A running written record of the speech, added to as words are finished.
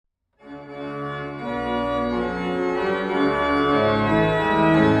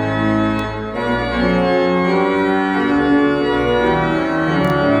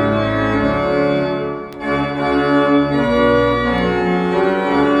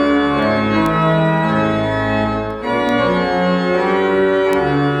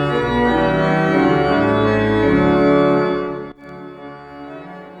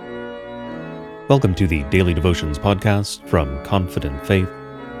Welcome to the Daily Devotions podcast from Confident Faith.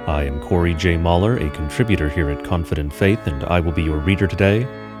 I am Corey J. Mahler, a contributor here at Confident Faith, and I will be your reader today,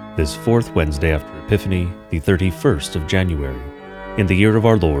 this fourth Wednesday after Epiphany, the 31st of January, in the year of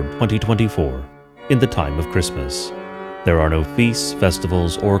our Lord 2024, in the time of Christmas. There are no feasts,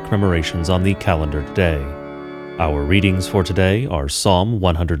 festivals, or commemorations on the calendar today. Our readings for today are Psalm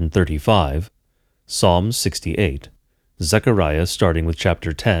 135, Psalm 68, Zechariah starting with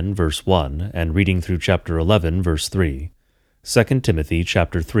chapter 10, verse 1, and reading through chapter 11, verse 3, 2 Timothy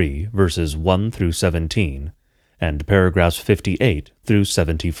chapter 3, verses 1 through 17, and paragraphs 58 through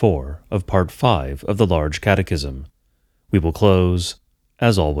 74 of part 5 of the Large Catechism. We will close,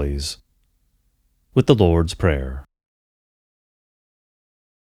 as always, with the Lord's Prayer.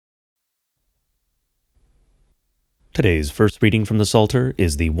 Today's first reading from the Psalter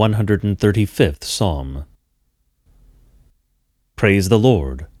is the 135th Psalm. Praise the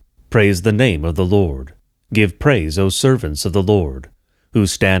Lord. Praise the name of the Lord. Give praise, O servants of the Lord, who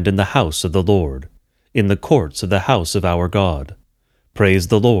stand in the house of the Lord, in the courts of the house of our God. Praise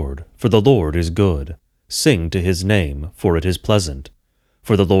the Lord, for the Lord is good. Sing to his name, for it is pleasant.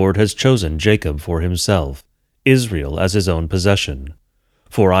 For the Lord has chosen Jacob for himself, Israel as his own possession.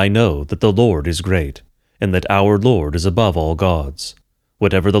 For I know that the Lord is great, and that our Lord is above all gods.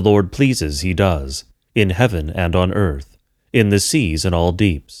 Whatever the Lord pleases he does, in heaven and on earth, in the seas and all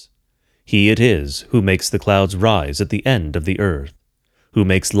deeps. He it is who makes the clouds rise at the end of the earth, who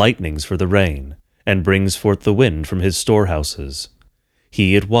makes lightnings for the rain, and brings forth the wind from his storehouses.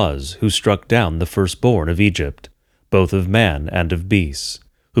 He it was who struck down the firstborn of Egypt, both of man and of beasts,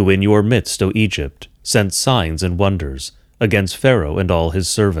 who in your midst, O Egypt, sent signs and wonders against Pharaoh and all his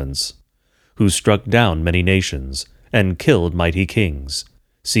servants, who struck down many nations, and killed mighty kings,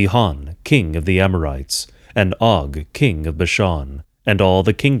 Sihon, king of the Amorites, and Og, king of Bashan, and all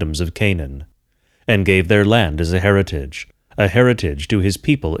the kingdoms of Canaan, and gave their land as a heritage to his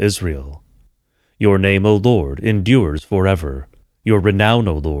people Israel. Your name, O Lord, endures forever, your renown,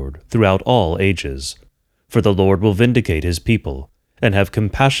 O Lord, throughout all ages. For the Lord will vindicate his people, and have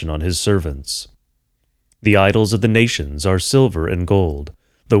compassion on his servants. The idols of the nations are silver and gold,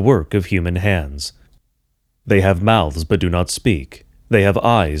 the work of human hands. They have mouths but do not speak, they have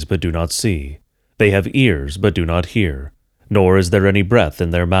eyes but do not see. They have ears but do not hear, nor is there any breath in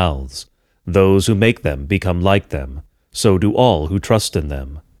their mouths. Those who make them become like them, so do all who trust in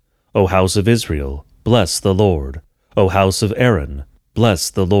them. O house of Israel, bless the Lord. O house of Aaron, bless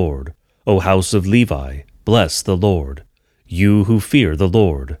the Lord. O house of Levi, bless the Lord. You who fear the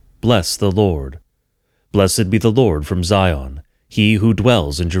Lord, bless the Lord. Blessed be the Lord from Zion, he who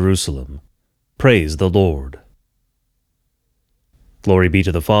dwells in Jerusalem. Praise the Lord. Glory be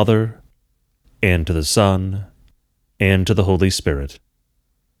to the Father, and to the Son, and to the Holy Spirit,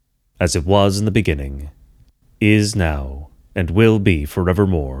 as it was in the beginning, is now, and will be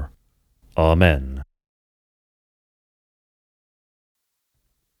forevermore. Amen.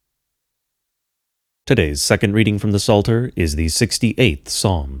 Today's second reading from the Psalter is the 68th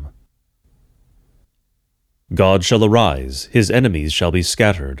Psalm. God shall arise, his enemies shall be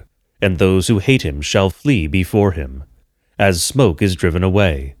scattered, and those who hate him shall flee before him. As smoke is driven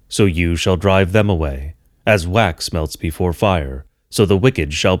away, so you shall drive them away. As wax melts before fire, so the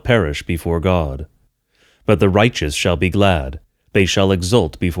wicked shall perish before God. But the righteous shall be glad, they shall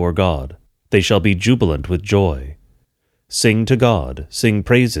exult before God, they shall be jubilant with joy. Sing to God, sing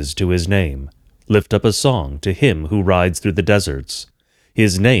praises to his name. Lift up a song to him who rides through the deserts.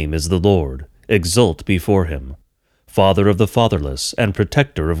 His name is the Lord, exult before him. Father of the fatherless and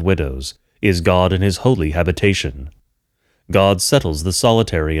protector of widows is God in his holy habitation. God settles the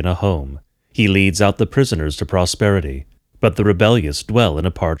solitary in a home. He leads out the prisoners to prosperity, but the rebellious dwell in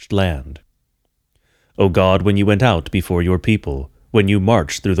a parched land. O God, when you went out before your people, when you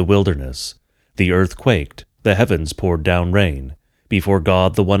marched through the wilderness, the earth quaked, the heavens poured down rain, before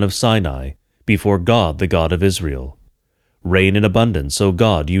God the one of Sinai, before God the God of Israel. Rain in abundance, O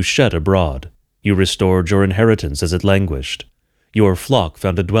God, you shed abroad. You restored your inheritance as it languished. Your flock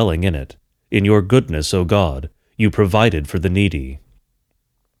found a dwelling in it. In your goodness, O God, you provided for the needy.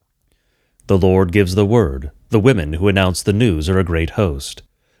 The Lord gives the word. The women who announce the news are a great host.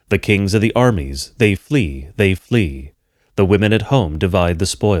 The kings of the armies, they flee, they flee. The women at home divide the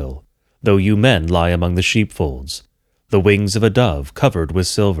spoil, though you men lie among the sheepfolds. The wings of a dove covered with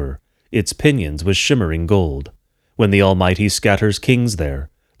silver, its pinions with shimmering gold. When the Almighty scatters kings there,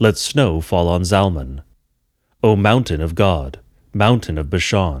 let snow fall on Zalman. O mountain of God, mountain of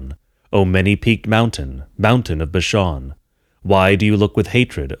Bashan, O many-peaked mountain, mountain of Bashan, why do you look with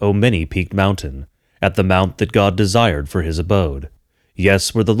hatred, O many-peaked mountain, at the mount that God desired for his abode?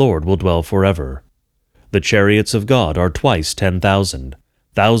 yes, where the Lord will dwell forever. The chariots of God are twice 10,000,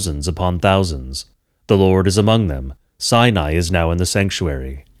 thousands upon thousands. The Lord is among them. Sinai is now in the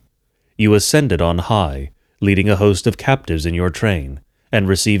sanctuary. You ascended on high, leading a host of captives in your train, and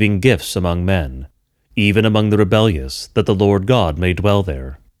receiving gifts among men, even among the rebellious, that the Lord God may dwell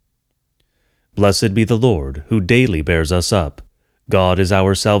there. Blessed be the Lord, who daily bears us up. God is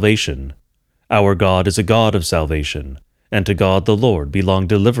our salvation. Our God is a God of salvation, and to God the Lord belong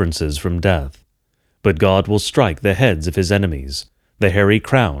deliverances from death. But God will strike the heads of his enemies, the hairy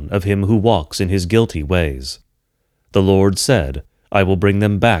crown of him who walks in his guilty ways. The Lord said, I will bring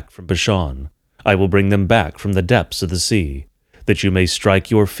them back from Bashan. I will bring them back from the depths of the sea, that you may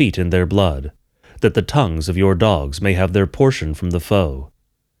strike your feet in their blood, that the tongues of your dogs may have their portion from the foe.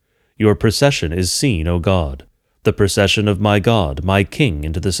 Your procession is seen, O God, the procession of my God, my King,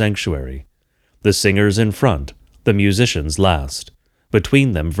 into the sanctuary. The singers in front, the musicians last,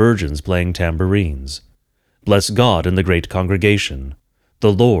 between them virgins playing tambourines. Bless God in the great congregation.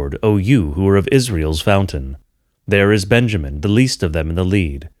 The Lord, O you who are of Israel's fountain. There is Benjamin, the least of them, in the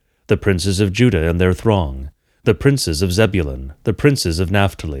lead, the princes of Judah in their throng, the princes of Zebulun, the princes of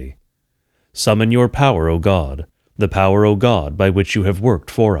Naphtali. Summon your power, O God, the power, O God, by which you have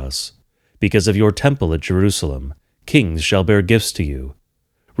worked for us. Because of your temple at Jerusalem, kings shall bear gifts to you.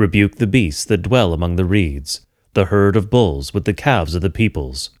 Rebuke the beasts that dwell among the reeds, the herd of bulls with the calves of the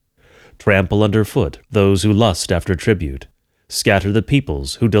peoples. Trample underfoot those who lust after tribute. Scatter the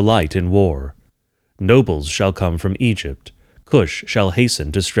peoples who delight in war. Nobles shall come from Egypt. Cush shall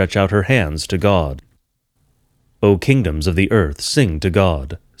hasten to stretch out her hands to God. O kingdoms of the earth, sing to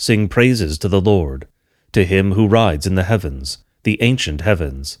God. Sing praises to the Lord. To him who rides in the heavens, the ancient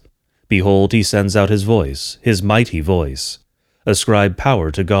heavens. Behold, he sends out his voice, his mighty voice. Ascribe power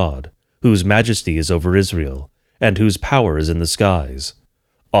to God, whose majesty is over Israel, and whose power is in the skies.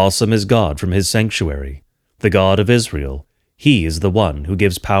 Awesome is God from his sanctuary, the God of Israel. He is the one who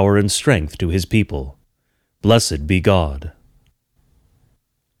gives power and strength to his people. Blessed be God.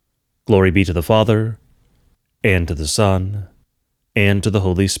 Glory be to the Father, and to the Son, and to the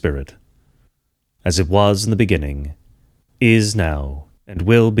Holy Spirit, as it was in the beginning, is now, and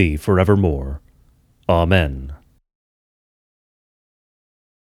will be forevermore. Amen.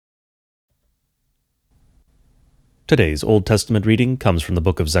 Today's Old Testament reading comes from the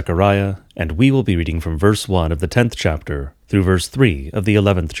book of Zechariah, and we will be reading from verse 1 of the 10th chapter through verse 3 of the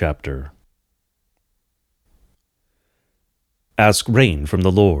 11th chapter. Ask rain from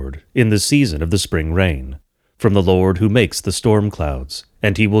the Lord in the season of the spring rain, from the Lord who makes the storm clouds,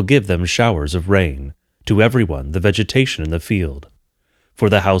 and he will give them showers of rain, to everyone the vegetation in the field. For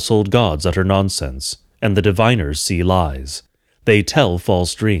the household gods utter nonsense, and the diviners see lies. They tell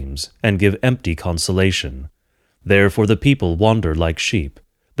false dreams, and give empty consolation. Therefore the people wander like sheep.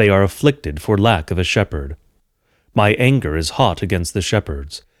 They are afflicted for lack of a shepherd. My anger is hot against the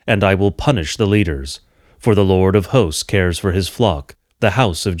shepherds, and I will punish the leaders. For the Lord of hosts cares for his flock, the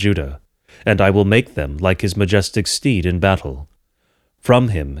house of Judah, and I will make them like his majestic steed in battle. From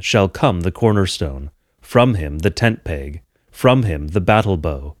him shall come the cornerstone, from him the tent peg, from him the battle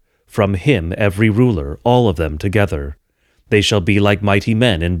bow, from him every ruler, all of them together. They shall be like mighty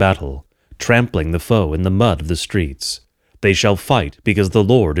men in battle, trampling the foe in the mud of the streets. They shall fight because the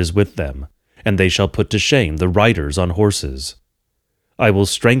Lord is with them, and they shall put to shame the riders on horses. I will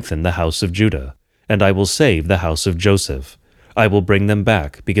strengthen the house of Judah, and I will save the house of Joseph. I will bring them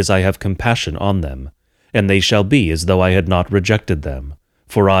back because I have compassion on them, and they shall be as though I had not rejected them.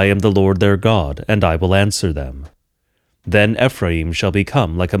 For I am the Lord their God, and I will answer them. Then Ephraim shall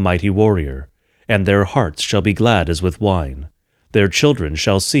become like a mighty warrior, and their hearts shall be glad as with wine. Their children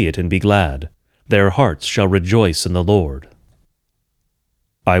shall see it and be glad. Their hearts shall rejoice in the Lord.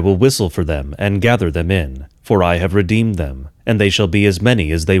 I will whistle for them and gather them in, for I have redeemed them, and they shall be as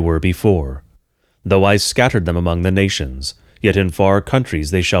many as they were before. Though I scattered them among the nations, yet in far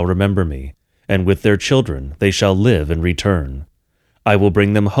countries they shall remember me, and with their children they shall live and return. I will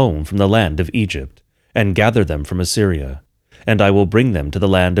bring them home from the land of Egypt, and gather them from Assyria, and I will bring them to the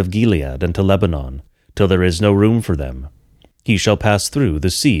land of Gilead and to Lebanon, till there is no room for them. He shall pass through the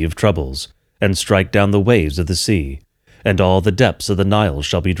sea of troubles, and strike down the waves of the sea, and all the depths of the Nile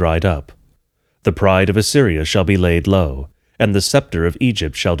shall be dried up. The pride of Assyria shall be laid low, and the scepter of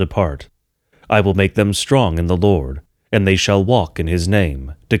Egypt shall depart. I will make them strong in the Lord, and they shall walk in his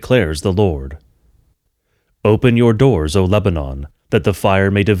name, declares the Lord. Open your doors, O Lebanon, that the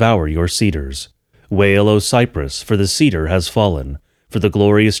fire may devour your cedars. Wail, O Cypress, for the cedar has fallen, for the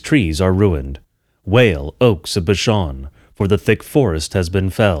glorious trees are ruined. Wail, oaks of Bashan, for the thick forest has been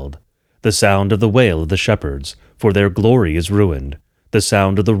felled. The sound of the wail of the shepherds, for their glory is ruined. the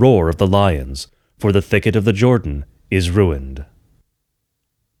sound of the roar of the lions, for the thicket of the Jordan is ruined.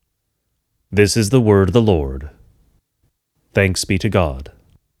 This is the word of the Lord. Thanks be to God.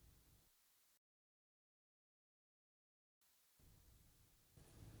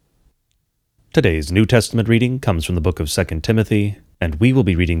 Today's New Testament reading comes from the book of 2 Timothy, and we will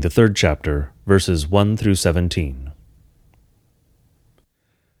be reading the 3rd chapter, verses 1 through 17.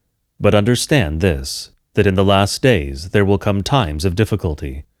 But understand this, that in the last days there will come times of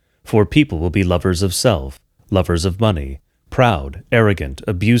difficulty, for people will be lovers of self, lovers of money, proud, arrogant,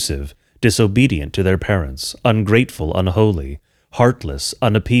 abusive, disobedient to their parents, ungrateful, unholy, heartless,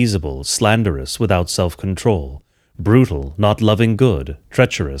 unappeasable, slanderous, without self-control, brutal, not loving good,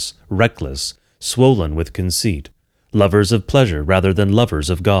 treacherous, reckless, swollen with conceit, lovers of pleasure rather than lovers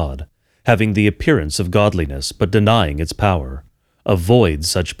of God, having the appearance of godliness but denying its power. Avoid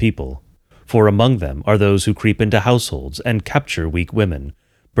such people, for among them are those who creep into households and capture weak women,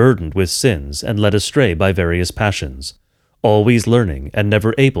 burdened with sins and led astray by various passions, always learning and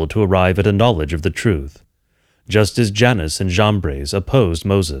never able to arrive at a knowledge of the truth. Just as Jannes and Jambres opposed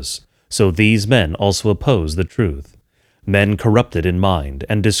Moses, so these men also oppose the truth, men corrupted in mind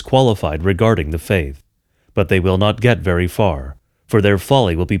and disqualified regarding the faith. But they will not get very far, for their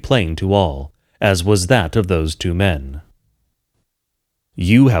folly will be plain to all, as was that of those 2 men.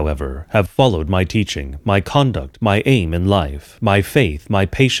 You, however, have followed my teaching, my conduct, my aim in life, my faith, my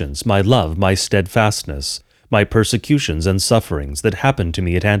patience, my love, my steadfastness, my persecutions and sufferings that happened to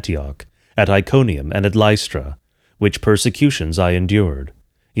me at Antioch, at Iconium, and at Lystra, which persecutions I endured.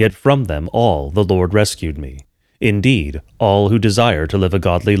 Yet from them all the Lord rescued me. Indeed, all who desire to live a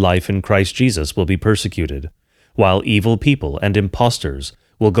godly life in Christ Jesus will be persecuted, while evil people and impostors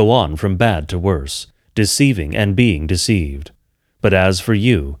will go on from bad to worse, deceiving and being deceived. But as for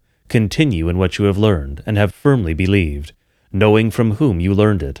you, continue in what you have learned and have firmly believed, knowing from whom you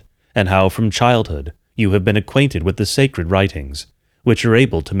learned it, and how from childhood you have been acquainted with the sacred writings, which are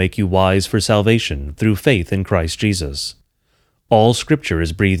able to make you wise for salvation through faith in Christ Jesus. All Scripture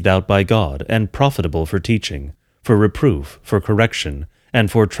is breathed out by God and profitable for teaching, for reproof, for correction, and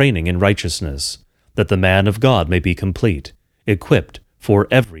for training in righteousness, that the man of God may be complete, equipped for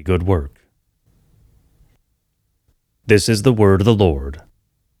every good work. This is the word of the Lord.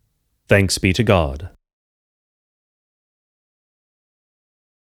 Thanks be to God.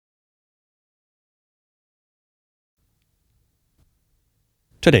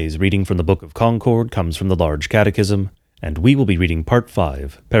 Today's reading from the Book of Concord comes from the Large Catechism, and we will be reading Part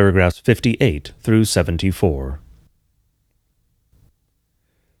 5, paragraphs 58 through 74.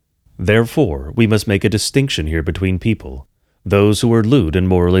 Therefore, we must make a distinction here between people. Those who are lewd and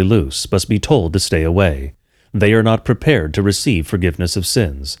morally loose must be told to stay away. They are not prepared to receive forgiveness of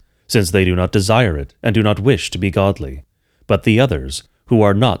sins, since they do not desire it and do not wish to be godly. But the others, who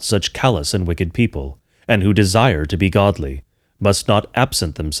are not such callous and wicked people, and who desire to be godly, must not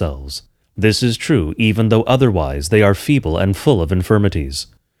absent themselves. This is true even though otherwise they are feeble and full of infirmities.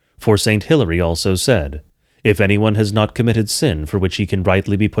 For St. Hilary also said, "If anyone has not committed sin for which he can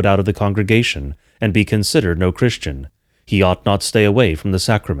rightly be put out of the congregation and be considered no Christian, he ought not stay away from the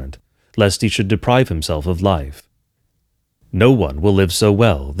sacrament, lest he should deprive himself of life. No one will live so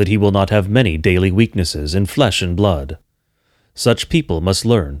well that he will not have many daily weaknesses in flesh and blood. Such people must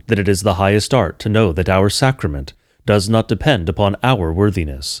learn that it is the highest art to know that our sacrament does not depend upon our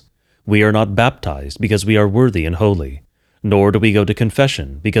worthiness. We are not baptized because we are worthy and holy, nor do we go to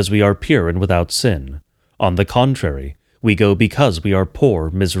confession because we are pure and without sin. On the contrary, we go because we are poor,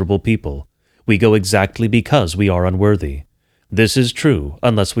 miserable people. We go exactly because we are unworthy. This is true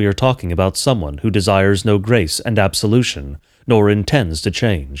unless we are talking about someone who desires no grace and absolution, nor intends to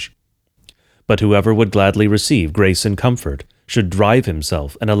change. But whoever would gladly receive grace and comfort should drive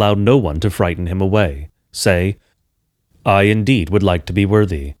himself and allow no one to frighten him away. Say, I indeed would like to be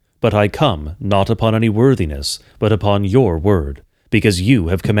worthy, but I come not upon any worthiness, but upon your word, because you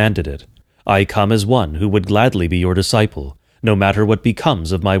have commanded it. I come as one who would gladly be your disciple, no matter what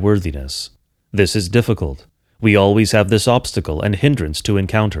becomes of my worthiness. This is difficult. We always have this obstacle and hindrance to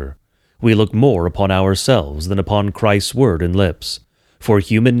encounter. We look more upon ourselves than upon Christ's word and lips, for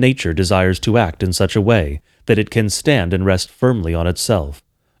human nature desires to act in such a way that it can stand and rest firmly on itself.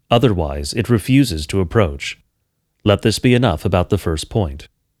 Otherwise, it refuses to approach. Let this be enough about the first point.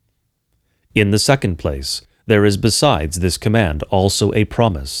 In the second place, there is besides this command also a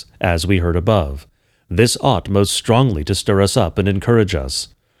promise, as we heard above. This ought most strongly to stir us up and encourage us.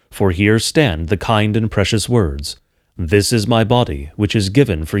 For here stand the kind and precious words, "This is my body, which is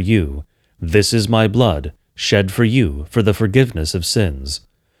given for you. This is my blood, shed for you for the forgiveness of sins."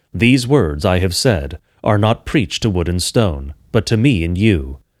 These words, I have said, are not preached to wood and stone, but to me and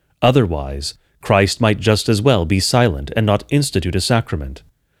you. Otherwise, Christ might just as well be silent and not institute a sacrament.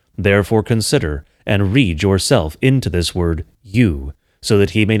 Therefore consider and read yourself into this word you, so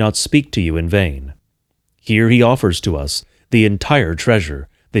that he may not speak to you in vain. Here he offers to us the entire treasure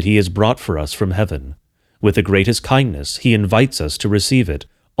that he has brought for us from heaven. With the greatest kindness he invites us to receive it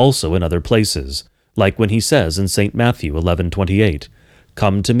also in other places, like when he says in St. Matthew 11:28,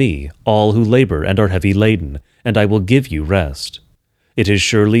 "Come to me, all who labor and are heavy laden, and I will give you rest." It is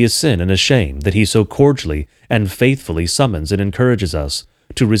surely a sin and a shame that he so cordially and faithfully summons and encourages us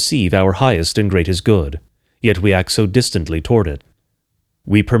to receive our highest and greatest good, yet we act so distantly toward it.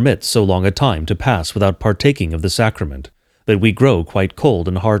 We permit so long a time to pass without partaking of the sacrament, that we grow quite cold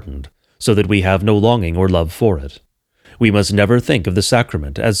and hardened, so that we have no longing or love for it. We must never think of the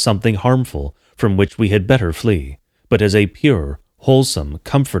sacrament as something harmful from which we had better flee, but as a pure, wholesome,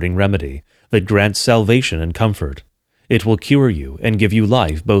 comforting remedy that grants salvation and comfort. It will cure you and give you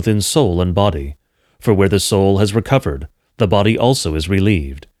life both in soul and body, for where the soul has recovered, the body also is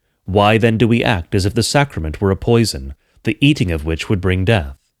relieved. Why then do we act as if the sacrament were a poison, the eating of which would bring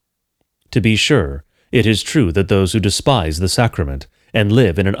death? To be sure, it is true that those who despise the sacrament and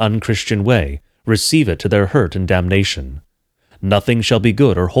live in an unchristian way receive it to their hurt and damnation. Nothing shall be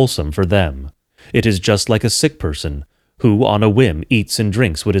good or wholesome for them. It is just like a sick person, who on a whim eats and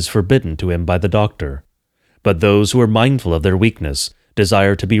drinks what is forbidden to him by the doctor. But those who are mindful of their weakness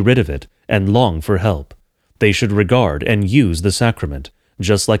desire to be rid of it and long for help. They should regard and use the sacrament,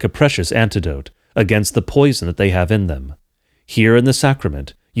 just like a precious antidote, against the poison that they have in them. Here in the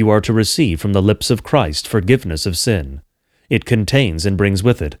sacrament, you are to receive from the lips of Christ forgiveness of sin. It contains and brings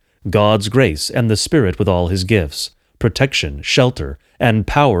with it God's grace and the Spirit with all his gifts, protection, shelter, and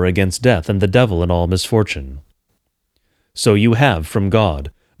power against death and the devil and all misfortune. So you have from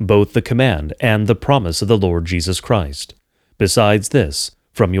God both the command and the promise of the Lord Jesus Christ. Besides this,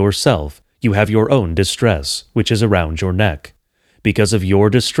 from yourself you have your own distress, which is around your neck. Because of your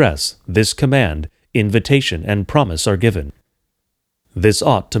distress, this command, invitation, and promise are given. This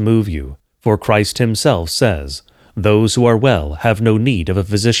ought to move you, for Christ himself says, "Those who are well have no need of a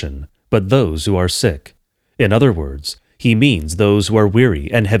physician, but those who are sick." In other words, he means those who are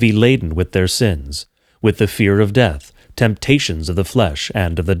weary and heavy laden with their sins, with the fear of death, temptations of the flesh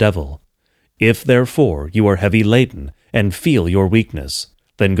and of the devil. If, therefore, you are heavy laden and feel your weakness,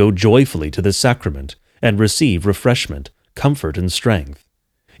 then go joyfully to the sacrament and receive refreshment, comfort, and strength.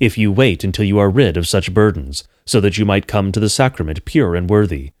 If you wait until you are rid of such burdens, so that you might come to the sacrament pure and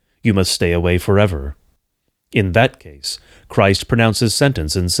worthy, you must stay away forever. In that case, Christ pronounces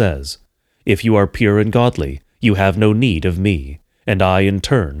sentence and says, "If you are pure and godly, you have no need of me, and I, in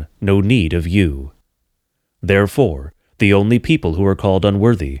turn, no need of you." Therefore, the only people who are called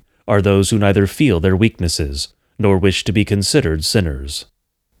unworthy are those who neither feel their weaknesses, nor wish to be considered sinners.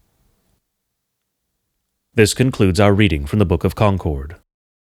 This concludes our reading from the Book of Concord.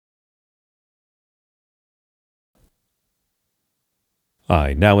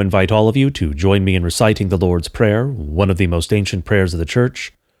 I now invite all of you to join me in reciting the Lord's Prayer, one of the most ancient prayers of the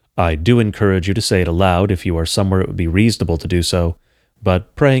Church. I do encourage you to say it aloud if you are somewhere it would be reasonable to do so,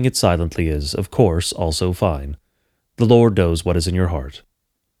 but praying it silently is, of course, also fine. The Lord knows what is in your heart.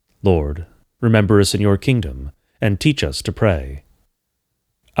 Lord, remember us in your kingdom, and teach us to pray.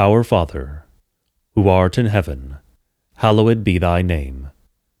 Our Father, who art in heaven, hallowed be thy name.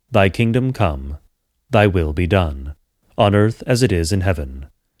 Thy kingdom come, thy will be done, on earth as it is in heaven.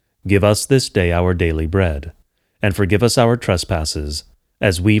 Give us this day our daily bread, and forgive us our trespasses,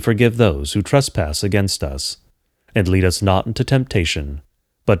 as we forgive those who trespass against us. And lead us not into temptation,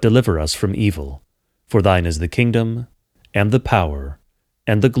 but deliver us from evil. For thine is the kingdom, and the power,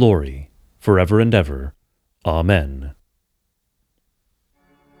 and the glory, forever and ever. Amen.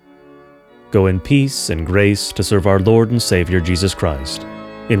 Go in peace and grace to serve our Lord and Savior Jesus Christ,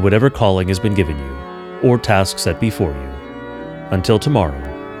 in whatever calling has been given you, or task set before you. Until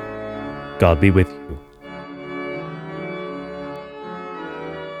tomorrow, God be with you.